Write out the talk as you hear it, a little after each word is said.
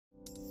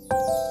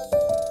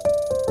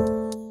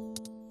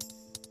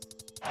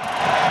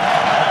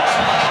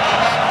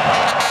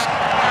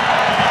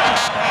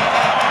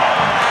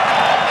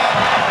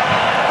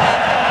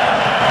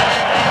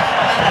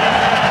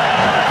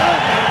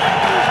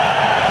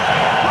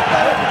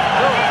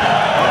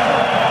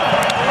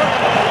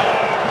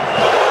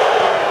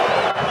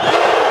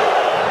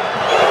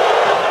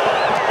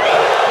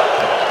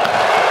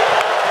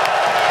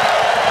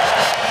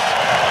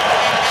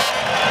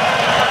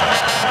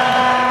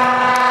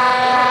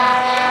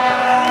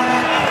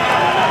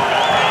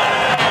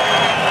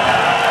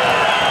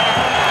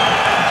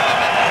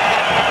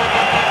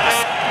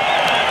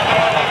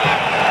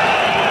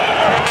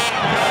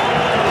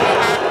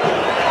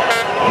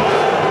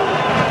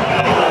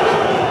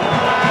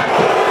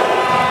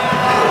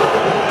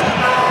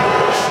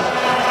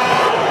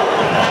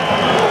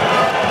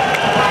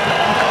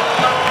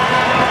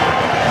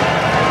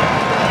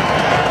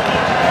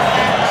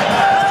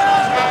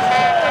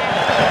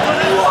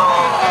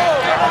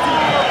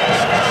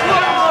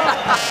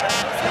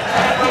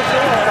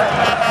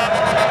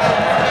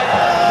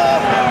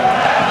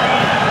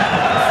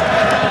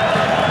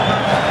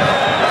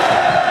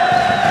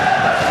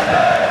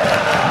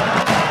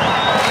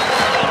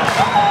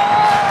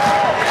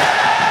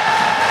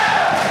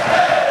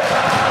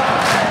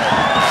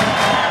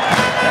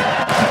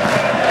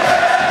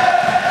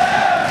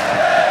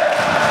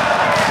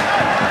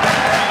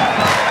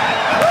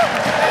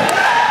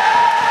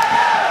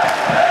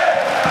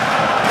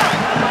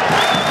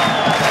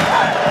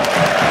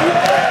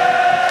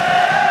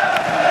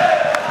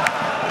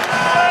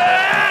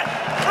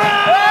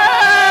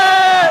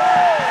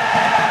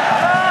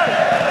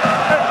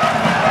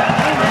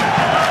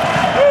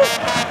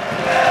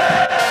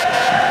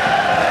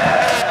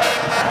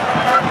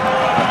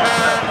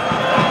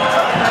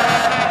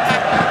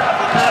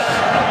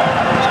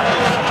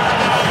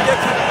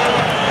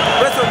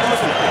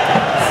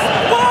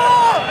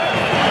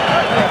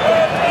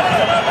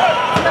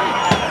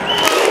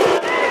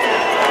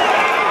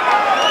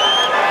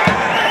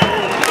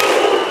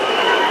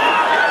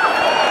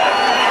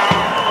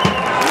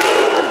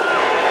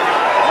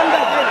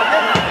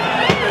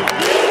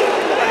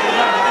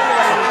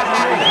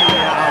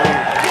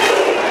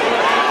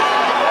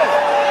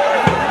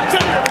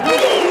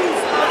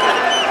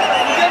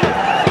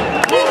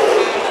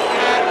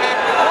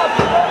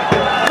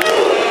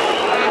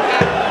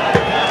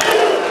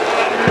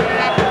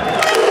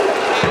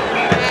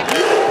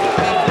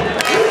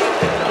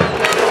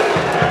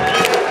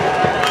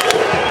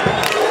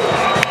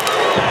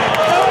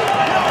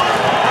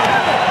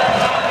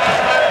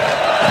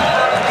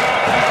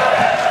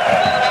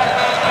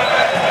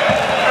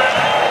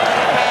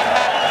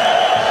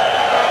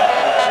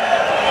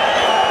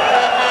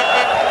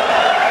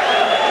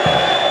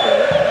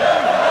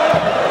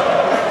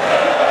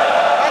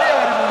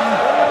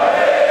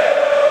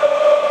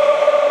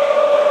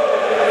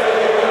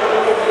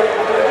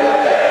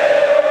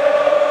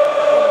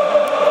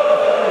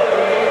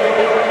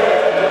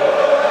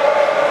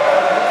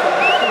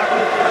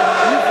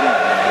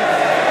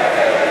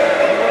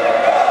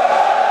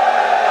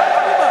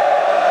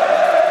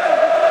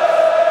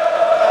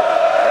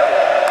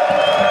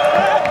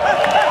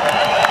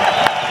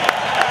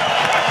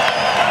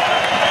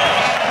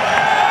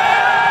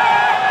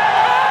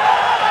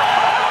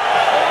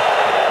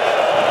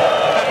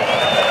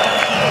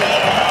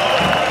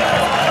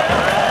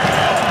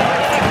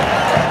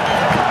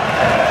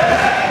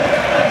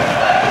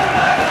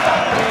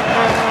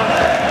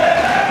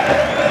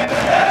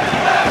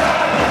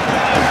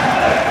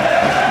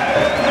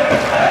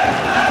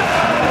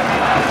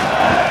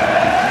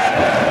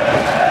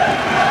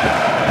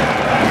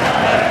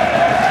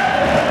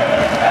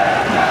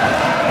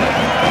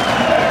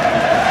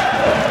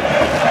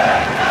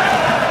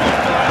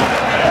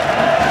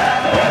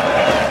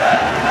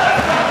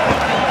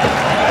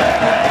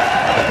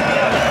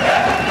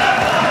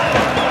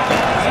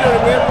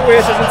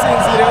bihesheje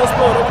ntsinzi Rayon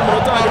Sports ku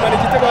munota hanyuma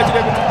igitego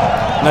kigera gute?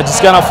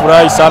 Najisikia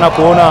nafurahi sana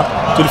kuona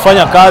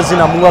tulifanya kazi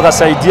na Mungu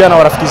akasaidia na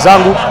warafiki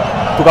zangu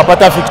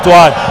tukapata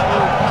victoire.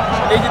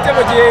 Igitego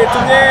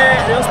gitumye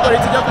Rayon Sports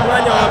itijya ku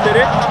mwanya wa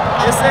mbere.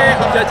 Ese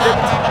ubyakire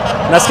gute?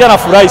 Nasikia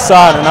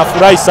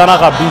nafurahi sana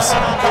kabisa.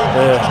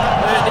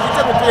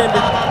 Igitego tuyende.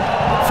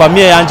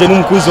 Familia yanje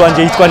n'umukunzi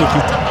wanje yitwa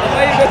Nikita.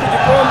 Amahirwe ku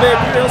gikombe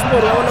kuri Rayon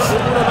Sports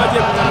urabona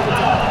bagiye kuzana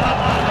gute?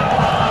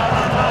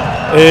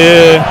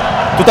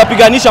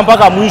 Tutapiganisha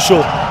mpaka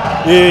mwisho.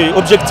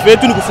 Objective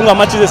yetu ni kufunga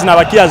mechi zote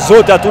zinabakia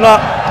zote,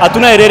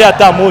 hatuna herere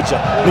hata moja,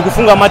 ni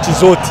kufunga mechi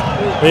zote.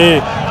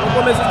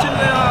 Ukomeza chini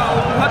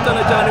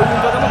uhatana cyane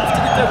wumva kama kufite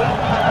igitego?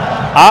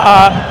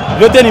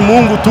 Yote ni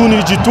Mungu tu,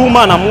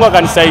 nilijituma na Mungu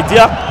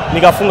akanisaidia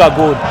nikafunga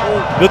goli.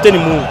 Yote ni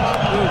Mungu.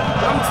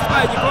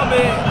 Kama igikombe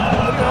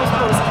muri Rayon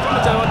Sports, igikombe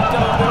cya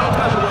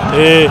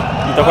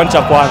itakuwa ni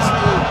cha kwanza.